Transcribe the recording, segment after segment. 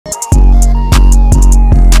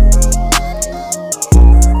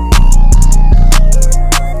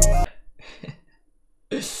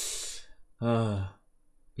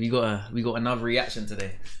We got another reaction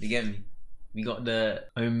today. You get me? We got the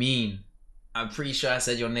Omean. I'm pretty sure I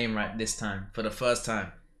said your name right this time for the first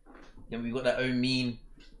time. Yeah, we got that Omean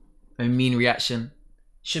reaction.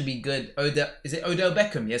 Should be good. Is it Odell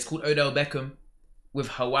Beckham? Yeah, it's called Odell Beckham with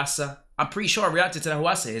Hawsa. I'm pretty sure I reacted to the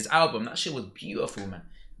Hawsa, his album. That shit was beautiful, man.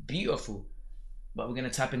 Beautiful. But we're gonna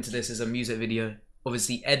tap into this as a music video.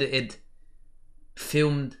 Obviously edited,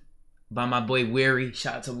 filmed by my boy Weary.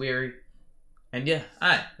 Shout out to Weary. And yeah,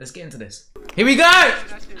 alright, let's get into this. Here we go!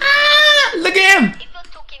 Ah, look at him!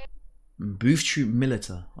 Booth Troop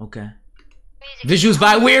Militaire, okay. Visuals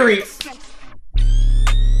by Weary.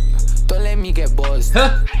 Don't let me get buzzed.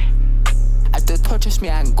 Huh? At the top, just me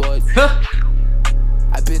and God. Huh?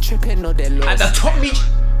 I've been tripping, no, they're lost. At the top, me.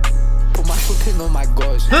 Put my foot in, oh my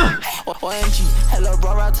gosh. Huh? OMG, hello,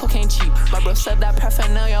 bro, talking cheap. My bro said that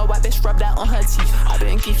paraphernalia, white bitch rub that on her teeth. I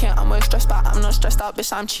been geeking, I'm always stressed out, I'm not stressed out,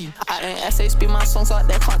 bitch, I'm cheap. I ain't essays, speak my songs out,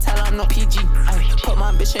 they can't tell I'm not PG. I put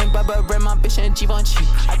my bitch in Bubba, bring my bitch in Givenchy.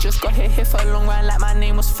 I just got here for a long run, like my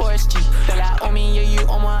name was Forrest G. They're like, oh me, yeah, you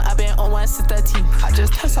on one, I been on one since 13. I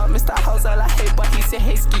just test out Mr. Hawsa, like, hey, but he said,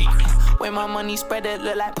 hey, ski. When my money spread it,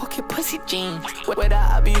 look like pocket pussy jeans. Where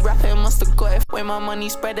that I be rapping, must've got it. When my money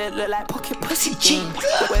spread it, look like pocket pussy jeans.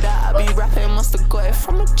 Where that I be rapping, must've got it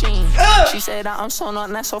from a jean. She said that I'm so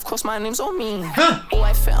not nice, of course my name's Omean. Oh,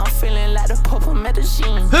 I'm feeling like the pop of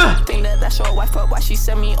medicine. Think that that's your wife, but why she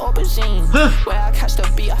sent me aubergine? Where I catch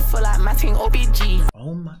the beat, I feel like Matting OBG.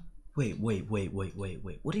 Oh my, wait.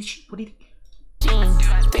 What did he?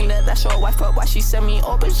 Think that that's your wife, but why she sent me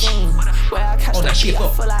aubergine? Where I catch the beat, I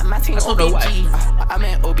feel like Matting OBG. I'm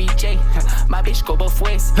in OBJ, my bitch go both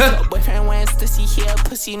ways. Boyfriend wants to see here,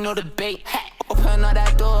 pussy no debate. Open up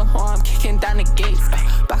that door, or I'm kicking down the gates.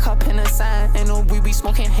 Back up in the sign, and no we be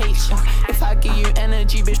smoking H. If I give you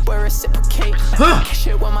energy, bitch, boy, reciprocate.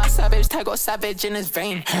 Shit with my savage, tag got savage in his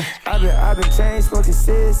vein. I've been chain smoking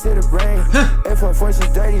cigs to the brain. If her voice is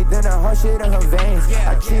dirty, then I hush it in her veins.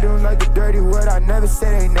 I treat them like the dirty word, I never say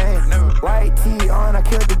their name. White tee on, I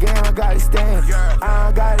killed the game, I got it stained. I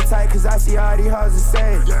don't got it tight, cause I see all these hoes the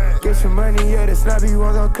same. Get some money, yeah, the snobby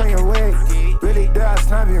one gon' come your way. Really do I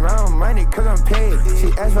snobby round money, cause I'm paid. She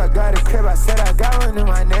asked if I got a crib, I said I got one in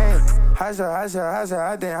my name. Howsa, I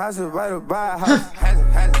think Howsa about to buy a house.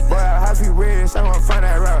 Boy, I happy rich, I'm gon' find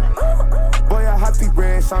that route. Boy, I happy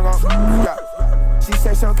rich, I'm gon' drop. She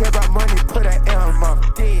said she don't care about money, put that in her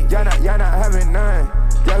mouth. Y'all not having none.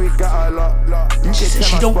 Yeah, we got a lot. She said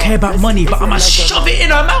she don't care about money, but I'ma shove it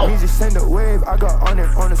in her mouth. We just send a wave, I got on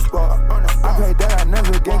it on the spot. I pray that I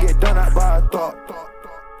never get done out by a thought.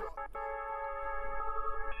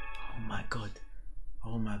 Oh my god.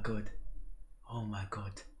 Oh my god. Oh my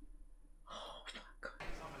god. Oh my god.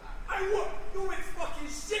 Hey, what? You ain't fucking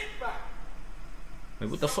shit back. Wait,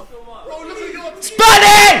 what the fuck? Bro, look at your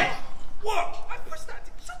Spuddy! What? I pushed that.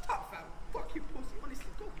 Shut up, fam. Fucking pussy. Honestly,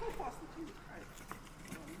 go past the Jesus Christ.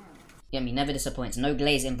 Yeah, me never disappoints. No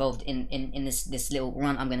glaze involved in this little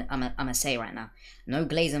run. I'm gonna say right now. No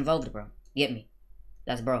glaze involved, bro. You get me?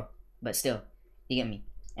 That's bro. But still, you get me?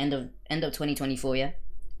 End of 2024, yeah.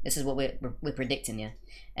 This is what we're predicting, yeah.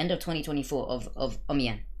 End of 2024 of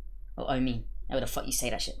Omean or Omean. How the fuck you say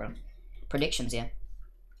that shit, bro? Predictions, yeah.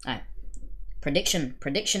 Alright.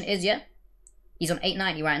 Prediction is, yeah. He's on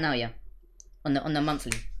 890 right now, yeah. On the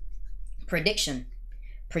monthly. Prediction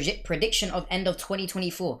of end of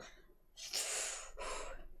 2024.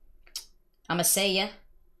 I'ma say, yeah.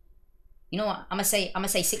 You know what? I'ma say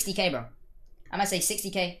 60K, bro. I'ma say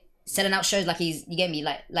 60K. Selling out shows like he's, you get me,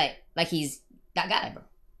 like he's that guy, bro.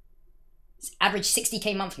 Average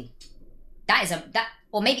 60K monthly. That is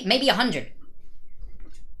or maybe 100.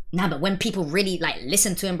 Nah, but when people really like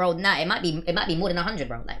listen to him, bro, nah, it might be more than 100,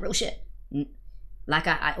 bro. Like real shit. Like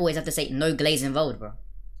I always have to say, no glaze involved, bro.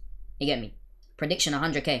 You get me? Prediction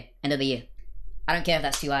 100K end of the year. I don't care if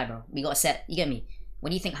that's too high, bro. We gotta set. You get me?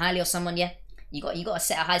 When you think highly of someone, yeah, you gotta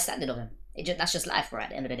set a high standard of him. That's just life, bro. At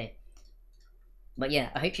the end of the day. But yeah,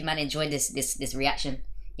 I hope you man enjoyed this reaction.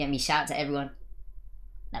 Get me? Shout out to everyone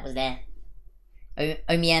that was there.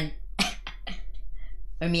 Omean.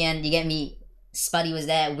 Omean, you get me? Spuddy was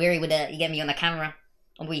there. Weary with the, you get me, on the camera.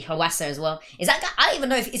 And we Hawsa as well. Is that guy? I don't even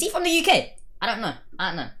know if is he from the UK. I don't know.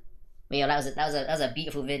 But yeah, that was a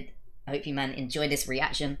beautiful vid. I hope you man enjoyed this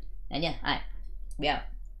reaction. And yeah, alright, we out.